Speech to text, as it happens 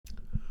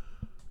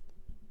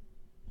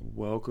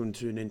Welcome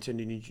to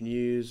Nintendo Ninja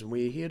News, and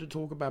we're here to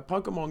talk about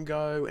Pokemon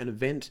Go, an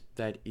event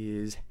that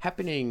is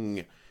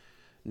happening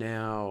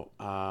now.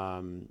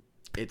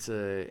 It's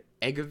a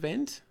egg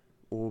event,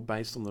 all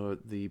based on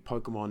the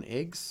Pokemon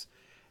eggs,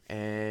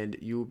 and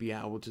you'll be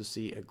able to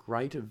see a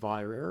greater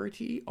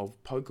variety of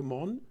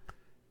Pokemon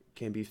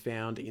can be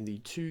found in the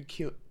 2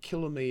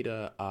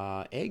 kilometer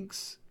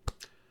eggs,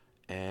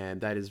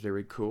 and that is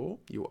very cool.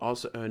 You'll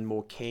also earn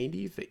more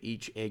candy for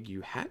each egg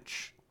you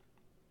hatch.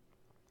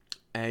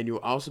 And you'll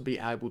also be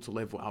able to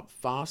level up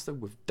faster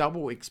with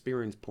double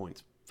experience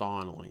points.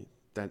 Finally,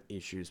 that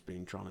issue's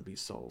been trying to be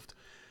solved.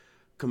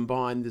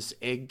 Combine this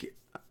egg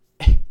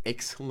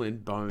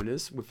excellent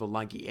bonus with a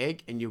lucky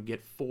egg and you'll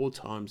get 4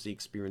 times the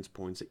experience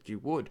points that you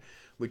would,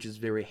 which is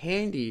very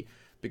handy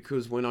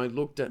because when I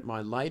looked at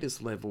my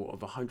latest level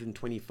of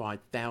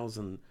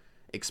 125,000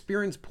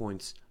 experience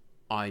points,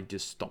 I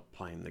just stopped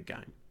playing the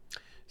game.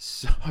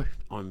 So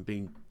I'm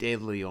being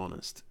deadly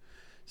honest.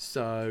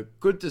 So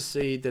good to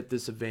see that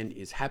this event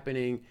is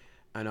happening,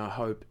 and I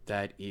hope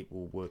that it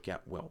will work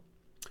out well.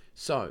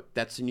 So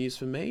that's the news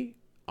for me.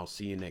 I'll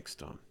see you next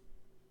time.